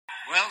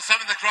Well,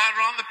 some of the crowd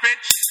are on the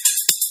pitch.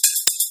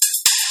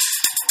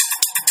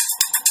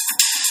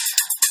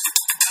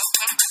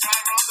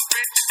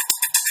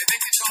 They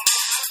think it's all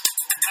over.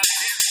 And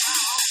it is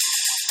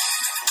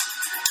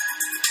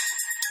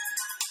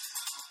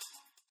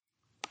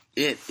now.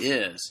 It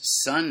is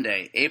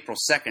Sunday, April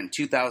 2nd,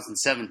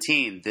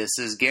 2017. This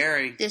is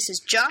Gary. This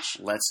is Josh.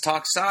 Let's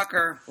talk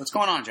soccer. What's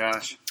going on,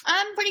 Josh?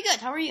 I'm pretty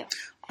good. How are you?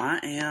 I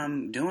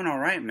am doing all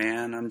right,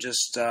 man. I'm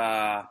just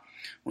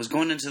was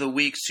going into the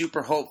week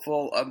super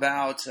hopeful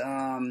about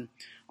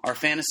our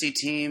fantasy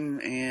team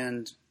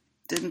and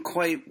didn't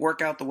quite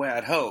work out the way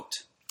I'd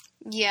hoped.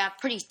 Yeah,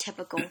 pretty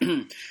typical.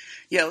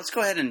 Yeah, let's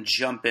go ahead and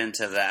jump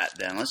into that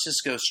then. Let's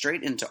just go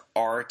straight into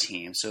our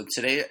team. So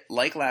today,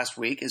 like last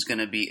week, is going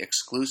to be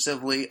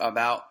exclusively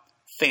about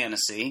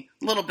fantasy.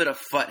 A little bit of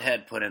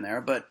foothead put in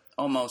there, but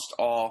almost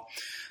all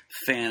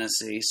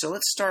fantasy. So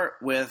let's start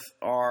with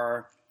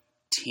our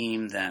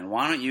team then.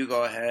 Why don't you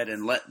go ahead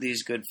and let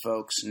these good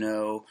folks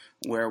know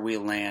where we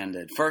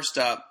landed. First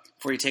up,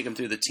 before you take them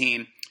through the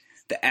team,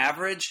 the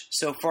average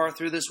so far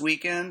through this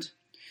weekend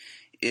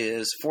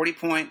is 40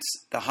 points.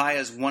 The high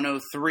is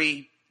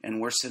 103,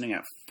 and we're sitting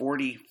at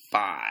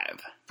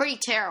 45. Pretty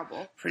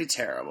terrible. Pretty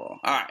terrible.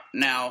 All right,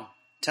 now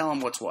tell them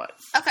what's what.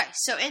 Okay,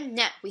 so in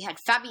net, we had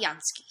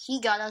Fabianski.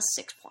 He got us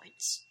 6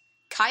 points.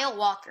 Kyle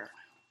Walker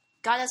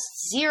got us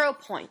 0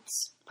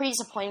 points. Pretty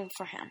disappointing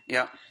for him.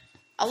 Yep.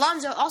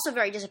 Alonso, also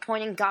very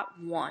disappointing, got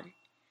 1.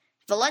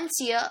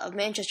 Valencia of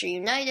Manchester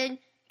United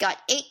got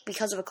 8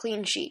 because of a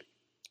clean sheet.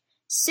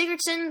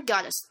 Sigurdsson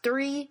got us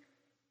 3.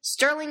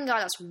 Sterling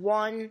got us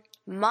 1.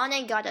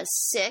 Mane got us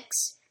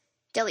 6.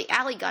 Dele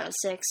Alli got us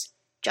 6.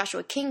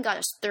 Joshua King got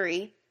us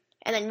 3.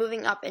 And then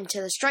moving up into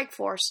the strike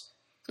force,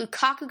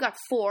 Lukaku got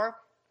 4,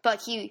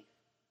 but he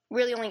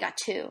really only got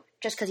 2,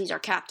 just because he's our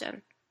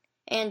captain.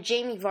 And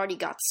Jamie Vardy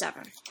got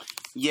 7.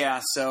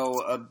 Yeah,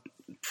 so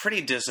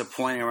pretty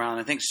disappointing around.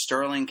 I think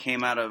Sterling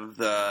came out of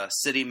the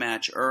City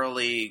match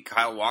early.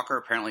 Kyle Walker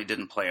apparently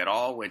didn't play at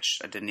all, which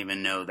I didn't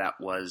even know that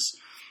was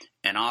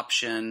an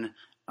option.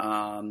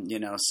 And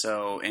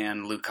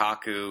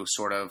Lukaku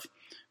sort of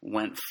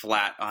went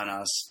flat on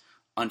us,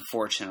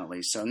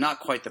 unfortunately. So not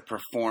quite the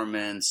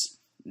performance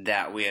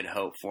that we had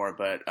hoped for,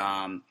 but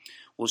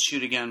we'll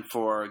shoot again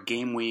for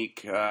game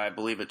week, I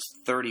believe it's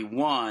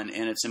 31,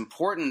 and it's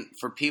important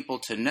for people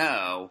to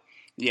know,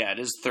 yeah, it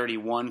is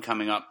 31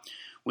 coming up.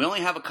 We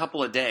only have a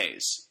couple of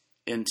days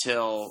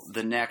until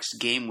the next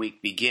game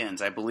week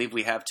begins. I believe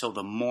we have till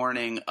the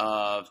morning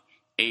of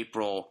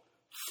April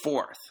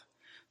 4th.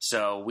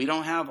 So we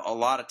don't have a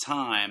lot of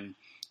time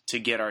to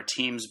get our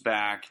teams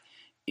back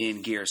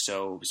in gear.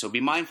 So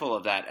be mindful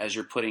of that as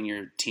you're putting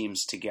your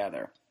teams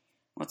together.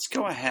 Let's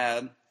go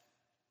ahead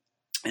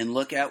and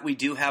look at, we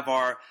do have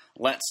our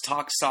Let's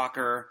Talk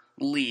Soccer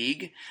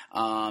League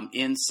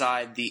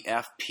inside the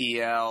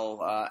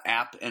FPL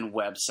app and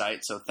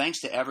website. So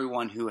thanks to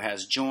everyone who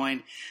has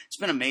joined. It's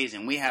been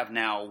amazing. We have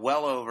now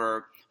well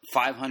over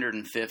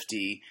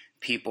 550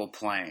 people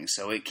playing.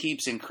 So it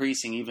keeps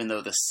increasing even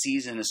though the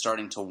season is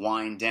starting to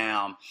wind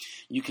down.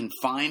 You can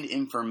find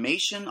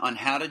information on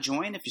how to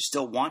join if you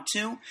still want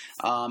to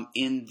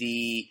in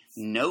the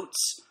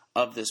notes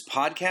of this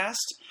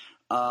podcast.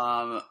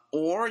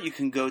 Or you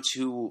can go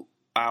to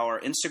our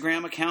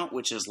Instagram account,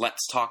 which is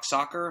Let's Talk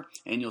Soccer,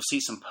 and you'll see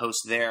some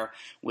posts there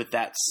with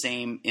that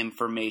same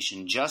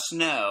information. Just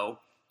know,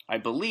 I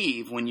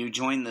believe, when you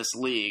join this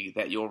league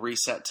that you'll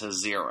reset to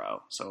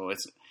 0. So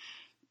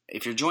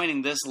if you're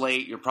joining this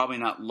late, you're probably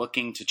not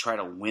looking to try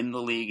to win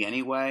the league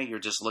anyway. You're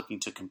just looking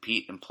to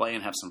compete and play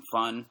and have some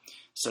fun.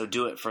 So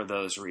do it for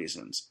those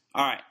reasons.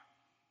 All right,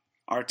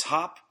 our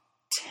top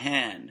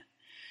 10.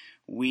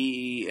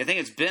 I think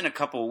it's been a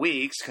couple of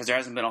weeks because there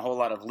hasn't been a whole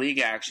lot of league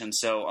action,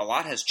 so a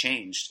lot has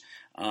changed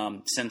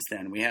since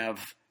then. We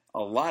have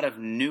a lot of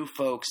new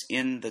folks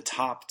in the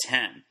top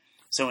 10.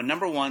 So in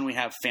number 1, we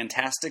have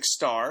Fantastic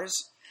Stars.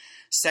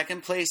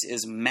 Second place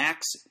is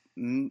Max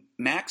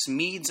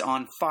Meads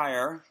on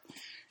Fire.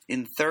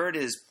 In third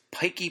is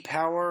Pikey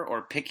Power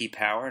or Picky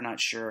Power, not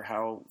sure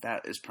how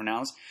that is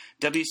pronounced.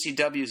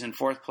 WCW is in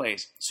fourth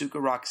place. Suka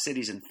Rock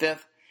City's in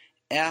fifth.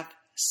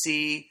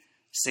 FC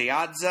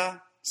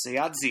Sayadzia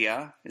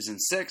is in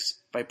sixth.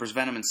 Viper's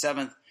Venom in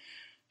seventh.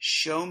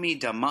 Show Me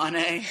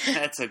Damane,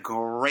 that's a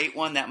great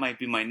one. That might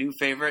be my new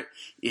favorite,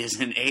 is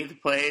in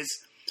eighth place.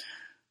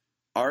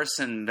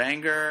 Arsene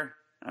Wenger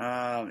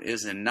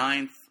is in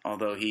ninth,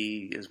 although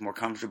he is more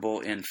comfortable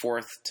in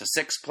fourth to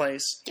sixth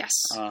place. Yes.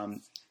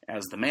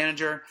 As the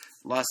manager.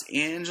 Los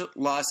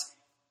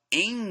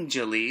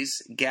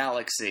Angeles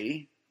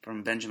Galaxy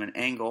from Benjamin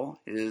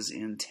Engel is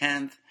in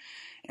 10th.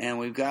 And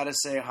we've got to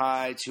say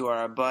hi to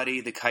our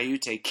buddy, the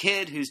Coyote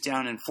Kid, who's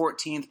down in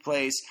 14th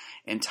place,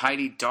 and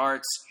Tidy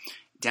Darts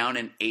down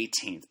in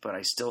 18th. But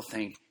I still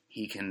think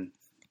he can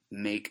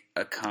make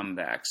a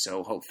comeback.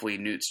 So hopefully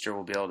Newtster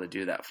will be able to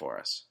do that for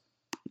us.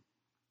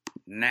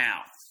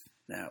 Now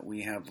that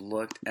we have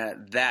looked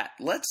at that,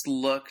 let's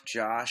look,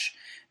 Josh,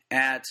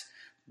 at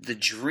the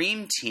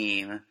dream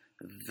team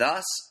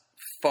thus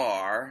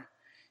far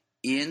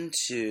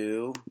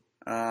into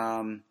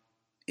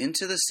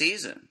into the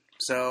season.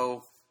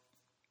 So,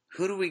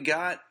 who do we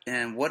got,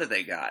 and what do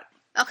they got?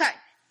 Okay,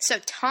 so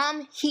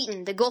Tom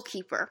Heaton, the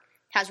goalkeeper,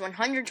 has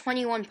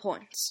 121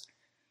 points.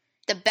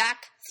 The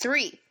back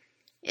three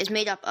is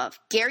made up of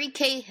Gary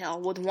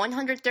Cahill with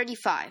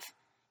 135,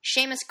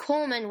 Seamus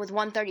Coleman with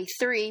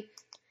 133,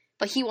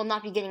 but he will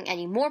not be getting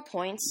any more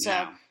points,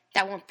 so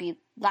that won't be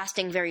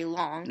lasting very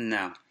long.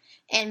 No.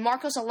 And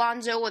Marcos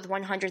Alonso with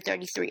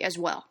 133 as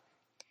well.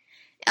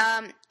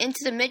 Into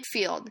the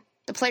midfield,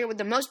 the player with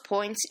the most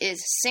points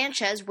is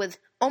Sanchez with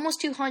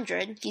almost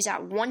 200. He's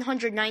at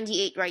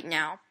 198 right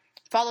now,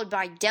 followed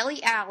by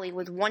Dele Alli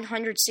with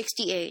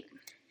 168,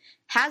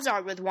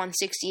 Hazard with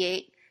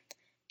 168,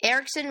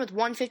 Eriksson with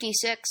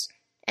 156,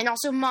 and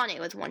also Mane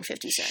with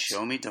 156.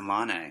 Show me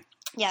Mane.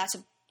 Yeah, that's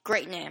a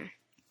great name.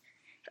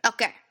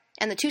 Okay,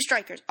 and the two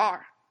strikers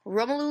are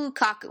Romelu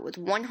Lukaku with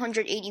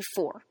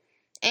 184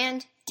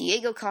 and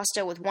Diego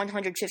Costa with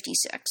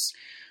 156.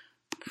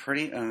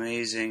 Pretty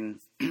amazing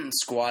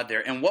squad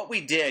there. And what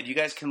we did, you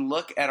guys can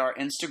look at our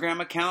Instagram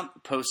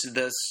account, posted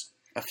this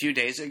a few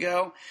days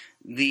ago.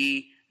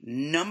 The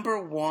number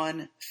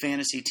one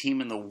fantasy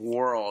team in the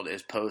world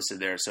is posted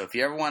there. So if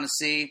you ever want to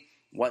see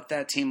what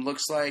that team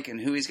looks like and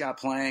who he's got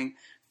playing,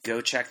 go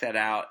check that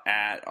out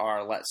at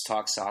our Let's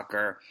Talk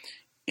Soccer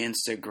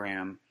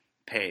Instagram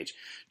page.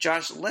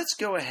 Josh, let's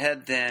go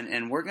ahead then,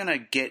 and we're going to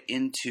get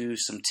into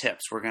some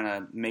tips. We're going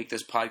to make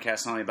this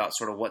podcast not only about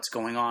sort of what's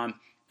going on,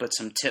 but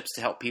some tips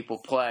to help people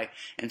play.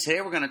 And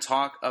today we're going to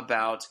talk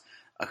about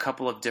a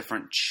couple of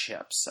different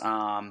chips,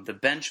 the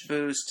bench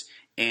boost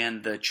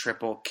and the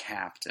triple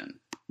captain.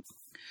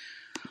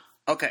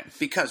 Okay,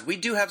 because we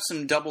do have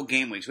some double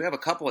game weeks. We have a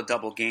couple of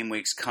double game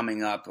weeks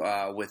coming up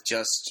with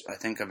just, I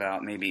think,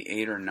 about maybe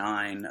 8 or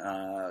 9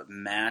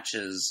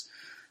 matches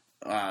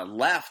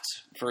left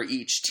for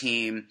each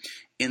team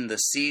in the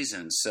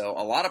season. So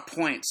a lot of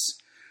points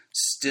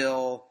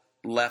still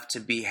left to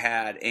be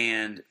had.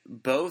 And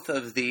both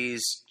of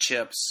these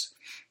chips,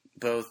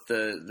 both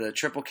the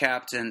triple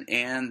captain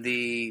and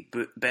the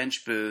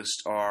bench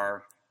boost,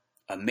 are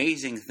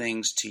amazing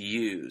things to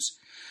use.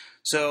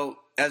 So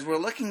as we're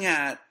looking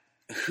at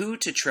who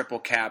to triple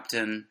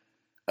captain,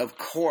 of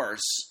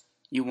course,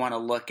 you want to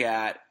look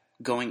at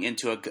going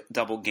into a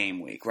double game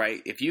week,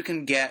 right? If you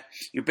can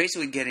you're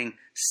basically getting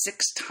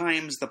 6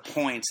 times the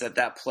points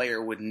that player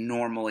would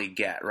normally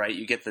get, right?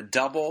 You get the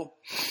double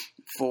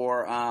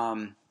for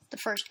the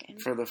first game.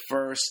 For the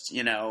first,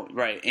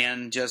 right,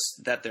 and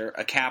just that they're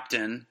a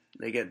captain,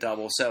 they get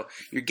double. So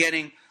you're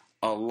getting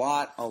a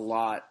lot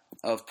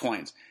of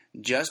points.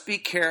 Just be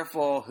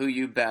careful who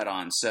you bet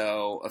on.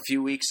 So a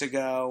few weeks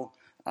ago,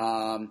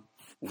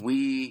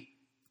 we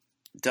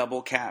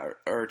triple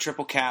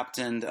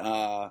captained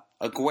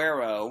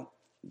Aguero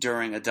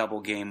during a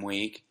double game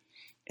week,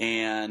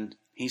 and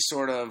he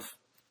sort of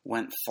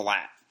went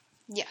flat.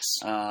 Yes.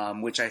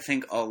 Which I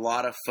think a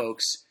lot of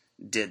folks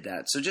did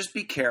that. So just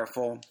be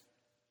careful.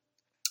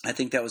 I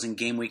think that was in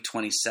game week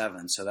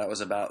 27, so that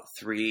was about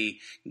 3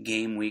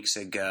 game weeks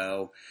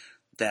ago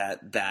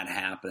that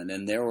happened.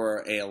 And there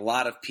were a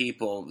lot of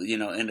people,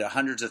 into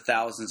hundreds of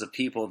thousands of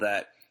people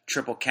that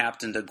triple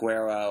captained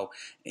Aguero,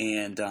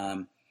 and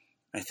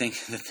I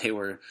think that they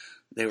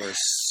were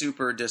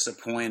super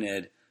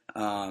disappointed.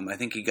 I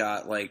think he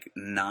got like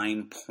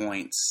 9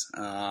 points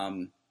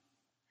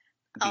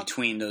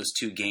between those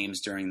 2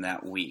 games during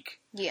that week.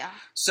 Yeah.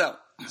 So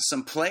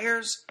some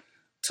players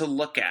to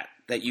look at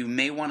that you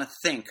may want to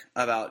think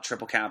about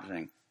triple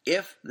captaining.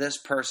 If this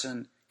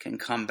person can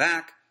come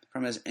back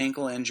from his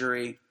ankle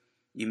injury,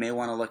 you may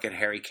want to look at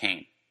Harry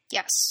Kane.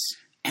 Yes.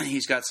 And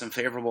he's got some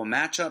favorable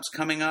matchups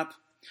coming up.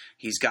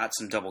 He's got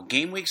some double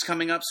game weeks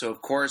coming up. So,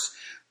 of course,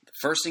 the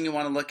first thing you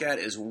want to look at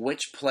is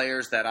which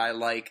players that I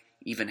like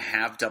even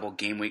have double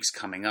game weeks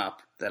coming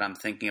up that I'm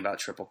thinking about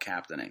triple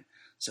captaining.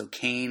 So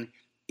Kane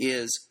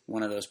is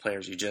one of those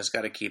players. You just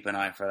got to keep an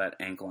eye for that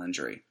ankle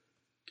injury.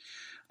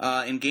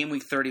 In game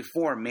week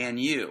 34, Man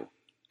U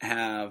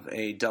have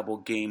a double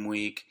game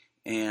week,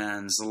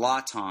 and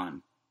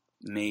Zlatan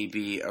may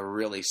be a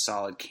really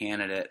solid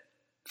candidate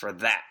for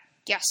that.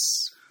 Yes.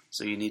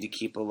 So you need to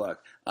keep a look.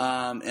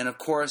 And, of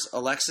course,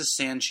 Alexis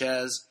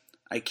Sanchez,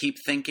 I keep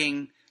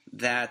thinking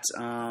that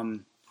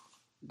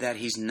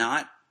he's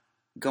not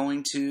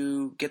going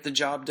to get the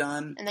job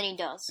done. And then he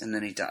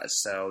does.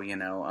 So,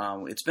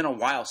 it's been a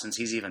while since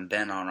he's even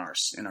been in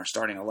our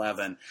starting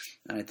 11,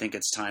 and I think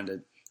it's time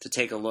to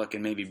take a look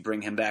and maybe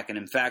bring him back. And,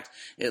 in fact,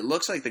 it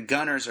looks like the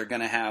Gunners are going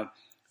to have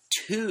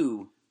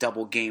 2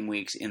 double game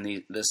weeks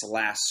in this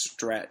last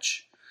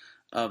stretch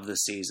of the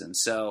season.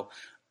 So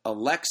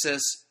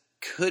Alexis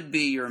could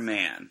be your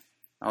man,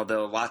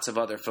 although lots of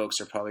other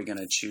folks are probably going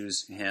to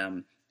choose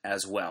him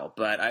as well.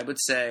 But I would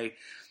say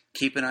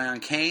keep an eye on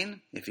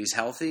Kane. If he's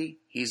healthy,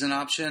 he's an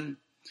option.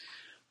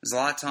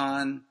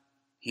 Zlatan,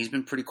 he's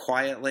been pretty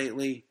quiet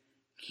lately.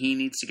 He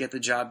needs to get the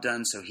job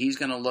done, so he's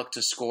going to look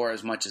to score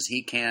as much as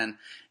he can.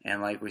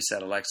 And like we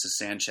said, Alexis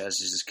Sanchez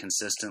is just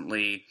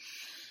consistently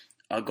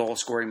a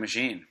goal-scoring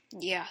machine.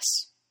 Yes.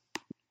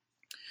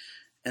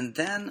 And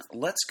then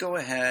let's go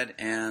ahead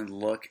and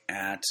look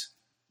at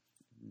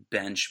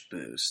bench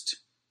boost.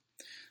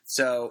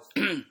 So,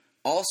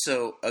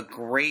 also a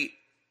great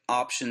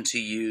option to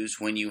use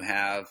when you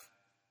have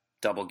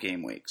double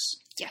game weeks.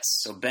 Yes.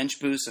 So bench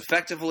boost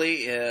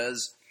effectively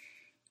is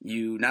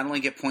you not only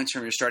get points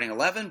from your starting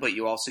 11, but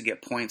you also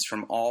get points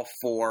from all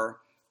 4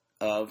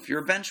 of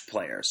your bench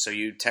players. So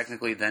you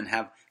technically then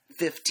have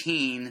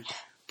 15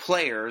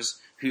 players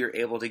who you're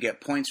able to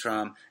get points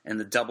from, and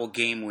the double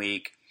game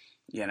week,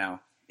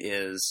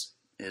 is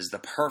the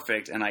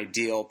perfect and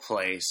ideal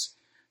place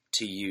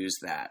to use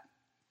that.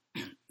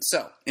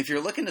 So, if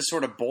you're looking to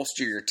sort of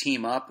bolster your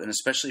team up, and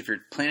especially if you're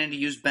planning to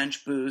use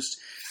bench boost,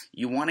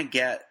 you want to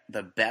get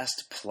the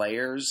best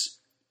players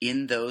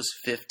in those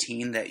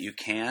 15 that you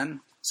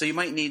can. So you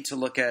might need to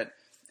look at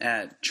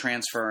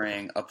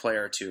transferring a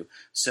player or two.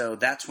 So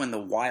that's when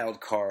the wild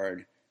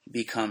card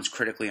becomes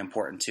critically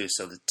important too.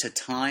 So to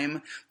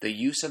time the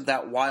use of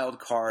that wild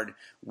card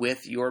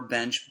with your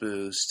bench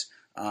boost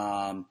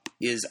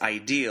is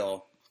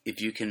ideal if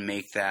you can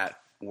make that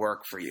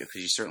work for you,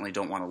 because you certainly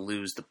don't want to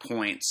lose the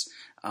points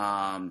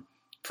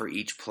for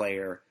each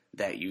player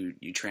that you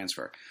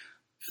transfer.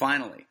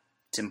 Finally,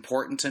 it's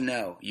important to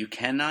know you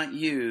cannot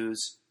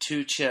use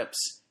 2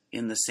 chips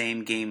in the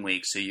same game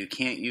week. So you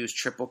can't use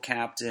triple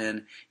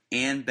captain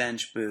and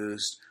bench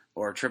boost,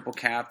 or triple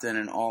captain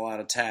and all out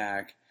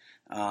attack,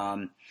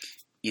 in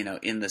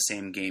the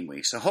same game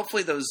week. So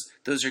hopefully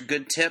those are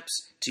good tips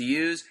to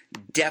use.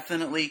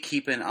 Definitely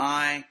keep an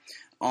eye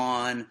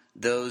on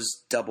those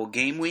double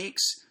game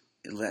weeks.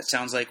 That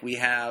sounds like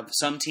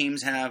some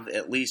teams have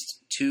at least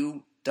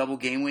 2 double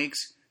game weeks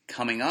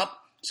coming up.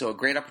 So a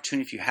great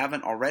opportunity, if you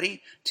haven't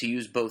already, to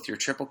use both your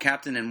triple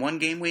captain in one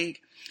game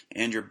week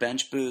and your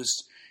bench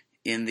boost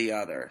in the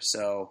other.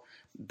 So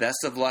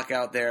best of luck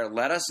out there.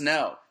 Let us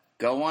know.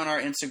 Go on our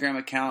Instagram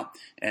account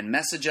and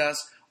message us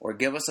or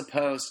give us a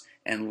post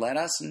and let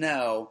us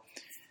know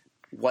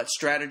what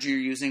strategy you're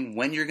using,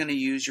 when you're going to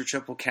use your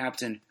triple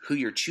captain, who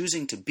you're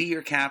choosing to be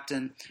your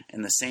captain,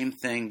 and the same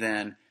thing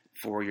then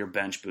for your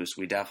bench boost.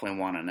 We definitely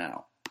want to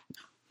know.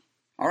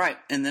 All right,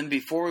 and then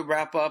before we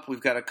wrap up,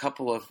 we've got a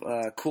couple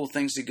of cool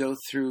things to go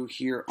through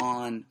here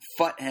on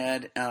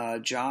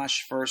Futhead.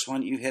 Josh, first, why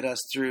don't you hit us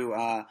through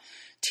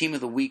Team of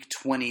the Week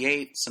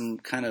 28, some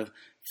kind of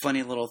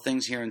funny little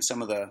things here in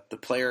some of the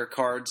player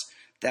cards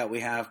that we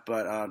have,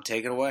 but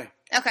take it away.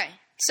 Okay,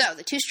 so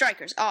the 2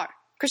 strikers are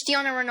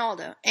Cristiano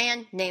Ronaldo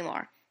and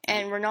Neymar.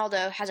 And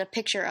Ronaldo has a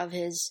picture of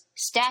his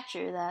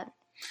statue that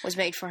was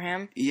made for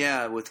him.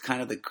 Yeah, with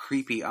kind of the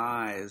creepy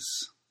eyes.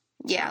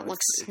 Yeah, it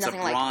looks nothing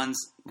like... It's a bronze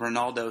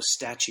Ronaldo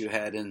statue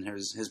head in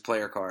his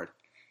player card.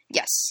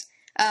 Yes.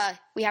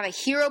 We have a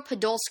Hero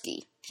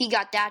Podolski. He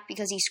got that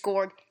because he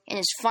scored in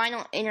his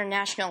final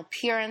international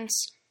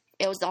appearance.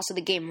 It was also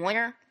the game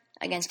winner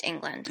against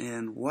England.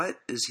 And what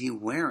is he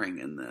wearing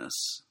in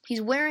this?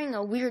 He's wearing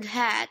a weird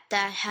hat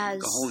that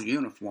has... a whole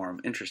uniform.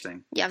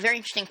 Interesting. Yeah, very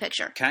interesting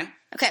picture.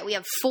 Okay, we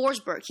have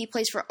Forsberg. He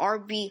plays for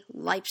RB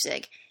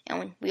Leipzig.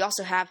 And we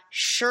also have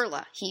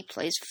Schürrle. He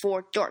plays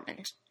for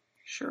Dortmund.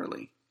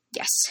 Surely.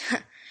 Yes.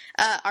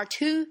 Our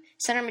 2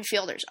 center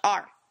midfielders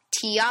are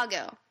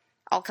Thiago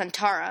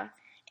Alcantara,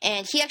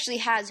 and he actually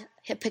has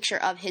a picture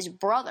of his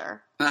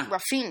brother,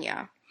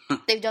 Rafinha.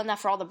 They've done that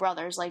for all the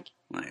brothers, like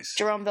nice.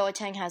 Jerome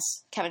Boateng has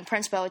Kevin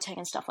Prince Boateng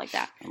and stuff like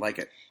that. I like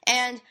it.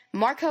 And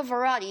Marco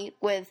Verratti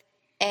with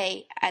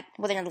an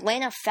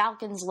Atlanta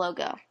Falcons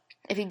logo.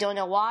 If you don't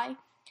know why,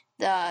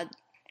 the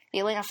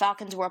Atlanta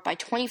Falcons were up by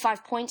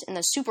 25 points in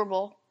the Super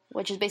Bowl,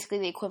 which is basically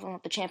the equivalent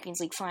of the Champions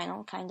League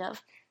final, kind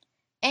of.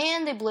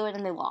 And they blew it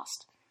and they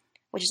lost,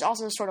 which is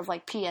also sort of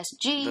like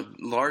PSG. The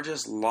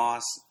largest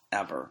loss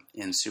ever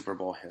in Super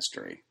Bowl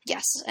history.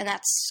 Yes, and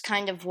that's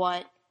kind of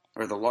what...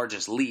 or the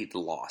largest lead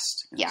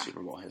lost in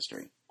Super Bowl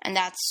history. And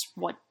that's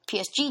what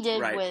PSG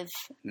did with...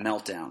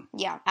 meltdown.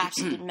 Yeah,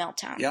 absolute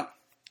meltdown. Yep.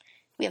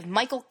 We have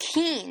Michael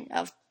Keane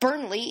of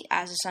Burnley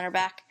as a center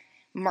back,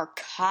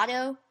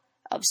 Mercado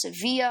of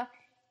Sevilla,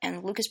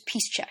 and Lucas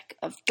Piszczek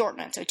of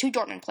Dortmund. So 2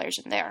 Dortmund players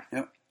in there.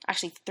 Yep.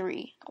 Actually,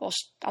 3.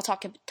 I'll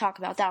talk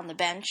about that on the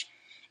bench.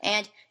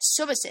 And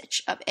Subasic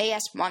of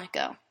AS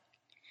Monaco.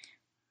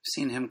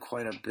 Seen him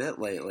quite a bit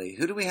lately.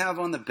 Who do we have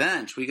on the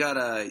bench? We got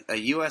a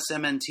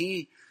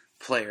USMNT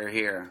player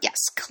here. Yes,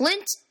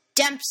 Clint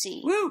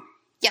Dempsey. Woo!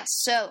 Yes,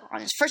 so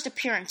on his first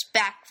appearance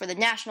back for the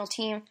national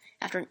team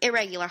after an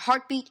irregular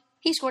heartbeat,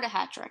 he scored a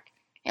hat-trick.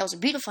 It was a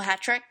beautiful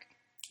hat-trick.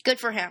 Good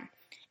for him.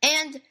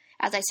 And,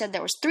 as I said,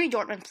 there was 3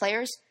 Dortmund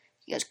players.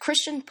 He has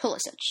Christian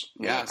Pulisic.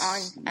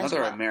 Yes,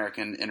 another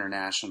American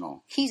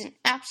international. He's an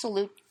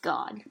absolute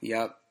god.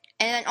 Yep.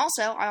 And I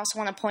also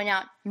want to point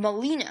out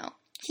Molino.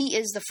 He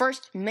is the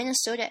first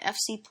Minnesota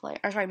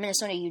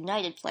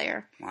United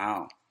player.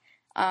 Wow.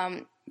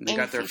 They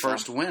got their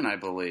first win, I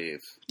believe.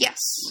 Yes.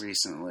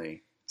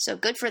 Recently. So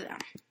good for them.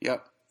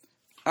 Yep.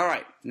 All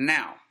right.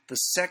 Now, the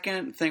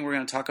second thing we're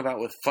going to talk about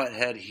with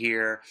Futhead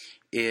here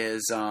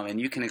is,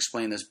 and you can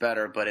explain this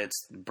better, but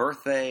it's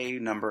birthday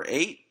number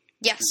 8.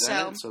 Yes.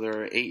 So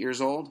they're 8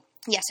 years old?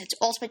 Yes, it's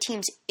Ultimate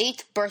Team's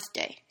 8th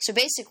birthday. So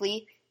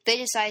basically, they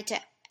decided to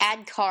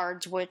add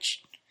cards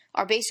which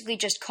are basically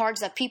just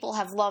cards that people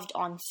have loved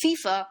on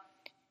FIFA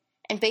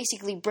and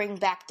basically bring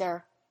back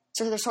their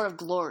sort of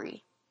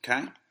glory.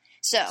 Okay.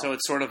 So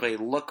it's sort of a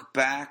look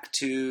back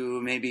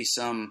to maybe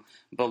some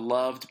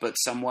beloved but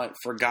somewhat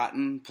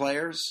forgotten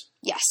players?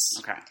 Yes.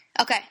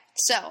 Okay.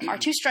 So our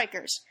two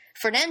strikers,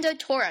 Fernando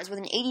Torres with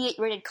an 88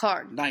 rated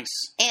card.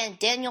 Nice. And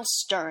Daniel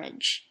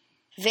Sturridge.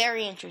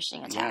 Very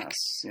interesting attacks.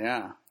 Yes,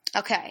 yeah.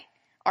 Okay.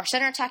 Our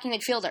center attacking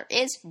midfielder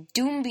is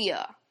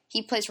Doumbia.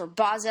 He plays for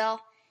Basel.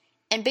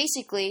 And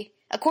basically,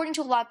 according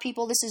to a lot of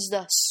people, this is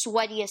the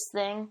sweatiest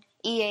thing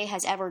EA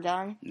has ever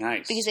done.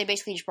 Nice. Because they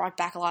basically just brought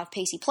back a lot of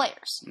pacey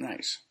players.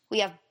 Nice. We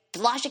have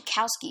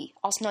Blazikowski,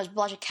 also known as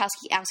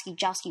Blazikowski, Owski,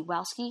 Jowski,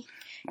 Wowski.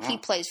 Wow. He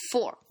plays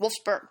for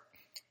Wolfsburg.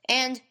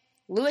 And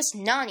Luis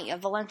Nani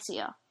of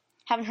Valencia.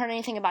 Haven't heard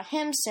anything about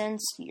him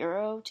since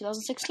Euro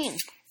 2016.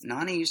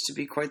 Nani used to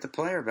be quite the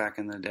player back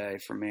in the day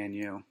for Man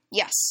U.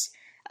 Yes.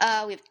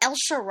 We have El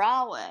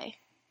Shaarawy.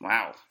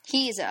 Wow.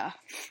 He was a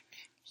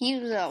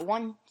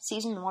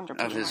one-season wonder.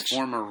 Of his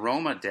former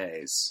Roma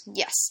days.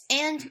 Yes.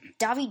 And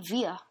David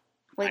Villa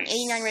with Nice. an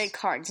 89 rated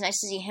card. It's nice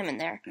to see him in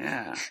there.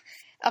 Yeah.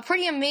 A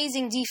pretty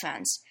amazing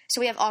defense.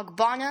 So we have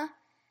Ogbonna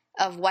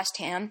of West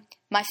Ham.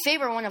 My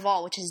favorite one of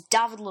all, which is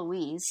David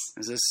Luiz.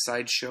 Is this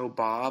Sideshow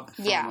Bob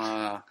from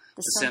Yeah.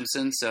 The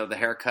Simpsons? So the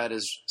haircut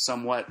is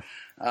somewhat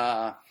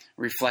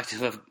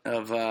reflective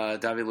of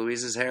David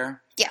Luiz's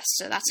hair? Yes,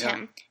 so that's Yeah.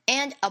 him.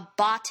 And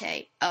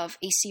Abate of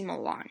AC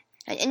Milan.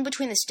 And in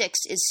between the sticks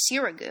is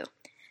Sirigu.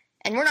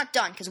 And we're not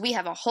done because we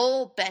have a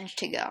whole bench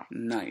to go.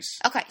 Nice.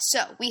 Okay,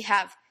 so we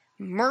have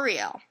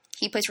Muriel.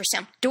 He plays for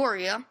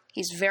Sampdoria.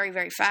 He's very,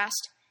 very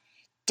fast.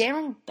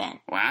 Darren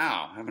Bent.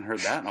 Wow. Haven't heard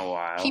that in a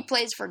while. He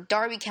plays for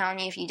Derby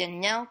County, if you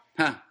didn't know.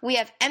 Huh. We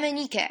have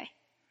Emenike.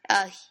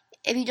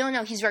 If you don't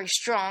know, he's very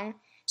strong.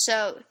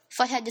 So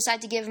Futhead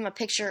decided to give him a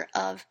picture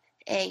of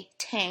a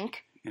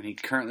tank. And he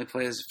currently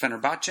plays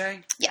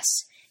Fenerbahce? Yes.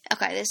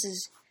 Okay, this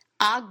is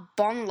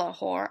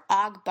Ogbonlahor.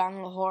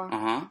 Ogbonlahor.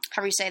 Uh-huh.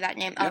 However you say that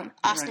name. Yep, you're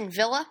Austin right.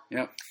 Villa.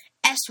 Yep.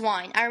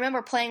 S-Wine. I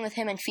remember playing with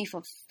him in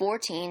FIFA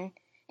 14,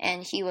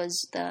 and he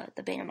was the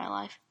bane of my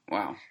life.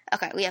 Wow.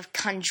 Okay, we have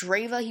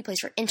Kondrava. He plays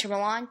for Inter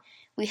Milan.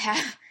 We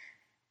have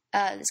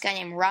this guy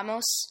named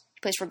Ramos. He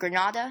plays for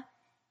Granada.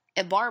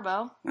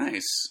 Ibarbo.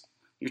 Nice.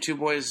 Your two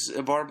boys,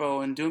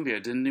 Ibarbo and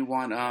Doumbia, didn't you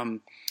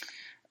want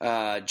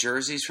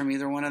jerseys from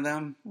either one of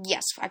them?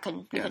 Yes, we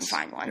couldn't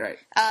find one. Right.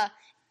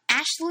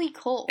 Ashley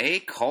Cole. A.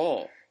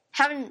 Cole.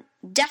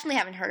 Definitely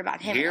haven't heard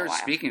about him in a while.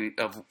 Speaking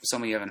of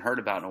someone you haven't heard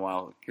about in a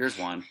while, here's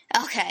one.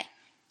 Okay.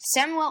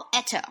 Samuel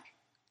Eto'o.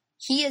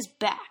 He is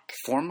back.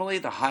 Formerly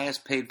the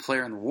highest paid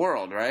player in the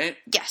world, right?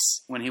 Yes.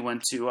 When he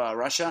went to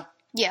Russia?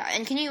 Yeah,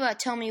 and can you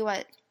tell me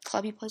what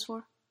club he plays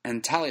for?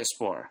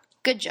 Antalyaspor.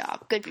 Good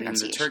job. Good In the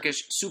pronunciation. Turkish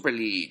Super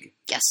League.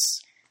 Yes.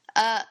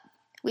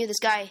 We have this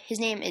guy. His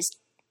name is,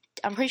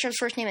 I'm pretty sure his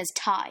first name is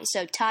Tai.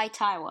 So Tai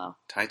Taiwo.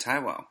 Tai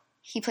Taiwo.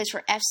 He plays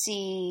for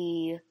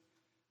FC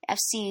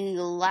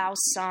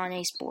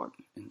Lausanne Sport.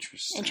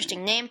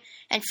 Interesting name.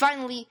 And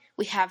finally,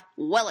 we have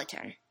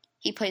Wellington.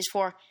 He plays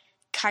for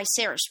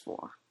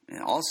Kayserispor.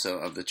 And also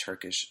of the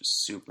Turkish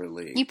Super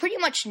League. You pretty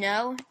much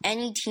know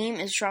any team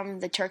is from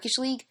the Turkish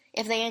league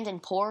if they end in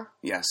 "por."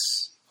 Yes.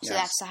 So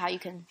that's how you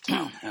can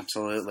tell.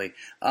 Absolutely.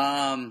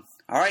 All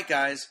right,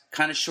 guys.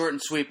 Kind of short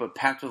and sweet, but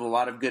packed with a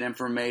lot of good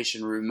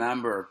information.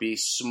 Remember, be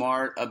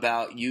smart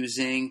about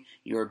using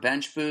your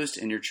bench boost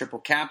and your triple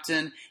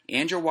captain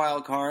and your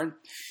wild card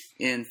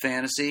in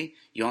fantasy.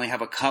 You only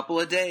have a couple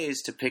of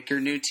days to pick your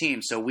new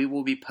team. So we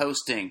will be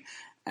posting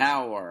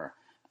our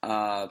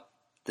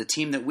the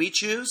team that we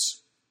choose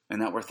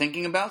and that we're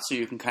thinking about, so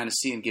you can kind of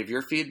see and give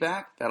your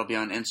feedback. That'll be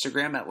on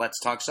Instagram at Let's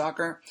Talk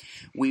Soccer.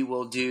 We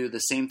will do the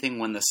same thing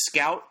when the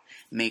scout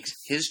makes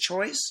his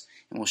choice,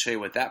 and we'll show you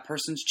what that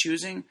person's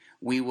choosing.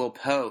 We will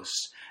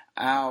post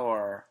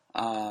our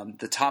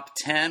the top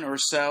 10 or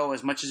so,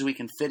 as much as we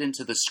can fit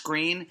into the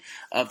screen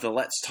of the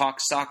Let's Talk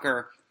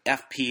Soccer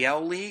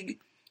FPL League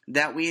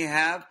that we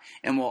have,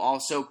 and we'll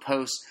also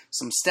post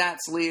some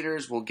stats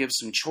leaders. We'll give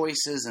some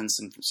choices and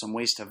some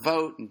ways to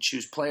vote and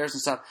choose players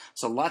and stuff.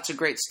 So lots of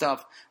great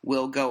stuff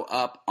will go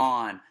up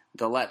on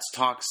the Let's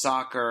Talk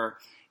Soccer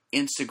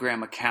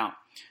Instagram account.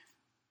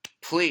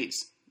 Please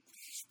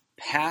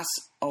pass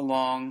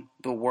along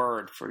the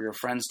word for your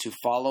friends to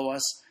follow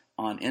us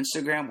on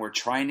Instagram. We're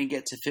trying to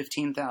get to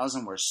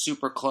 15,000. We're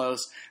super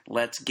close.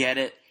 Let's get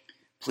it.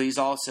 Please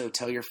also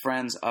tell your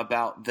friends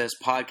about this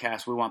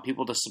podcast. We want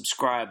people to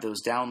subscribe.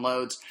 Those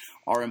downloads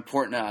are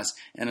important to us.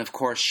 And, of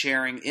course,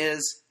 sharing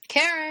is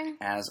caring.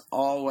 As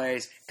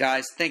always.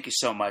 Guys, thank you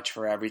so much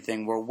for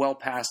everything. We're well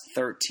past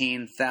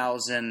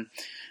 13,000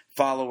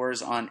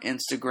 followers on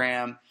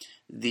Instagram.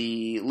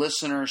 The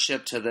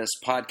listenership to this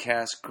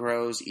podcast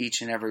grows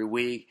each and every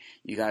week.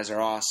 You guys are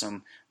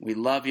awesome. We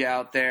love you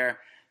out there.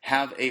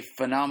 Have a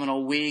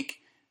phenomenal week.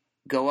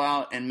 Go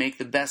out and make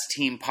the best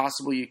team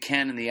possible you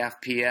can in the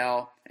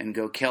FPL and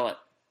go kill it.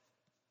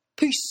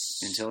 Peace.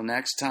 Until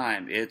next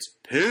time, it's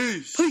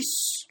peace.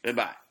 Peace.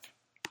 Goodbye.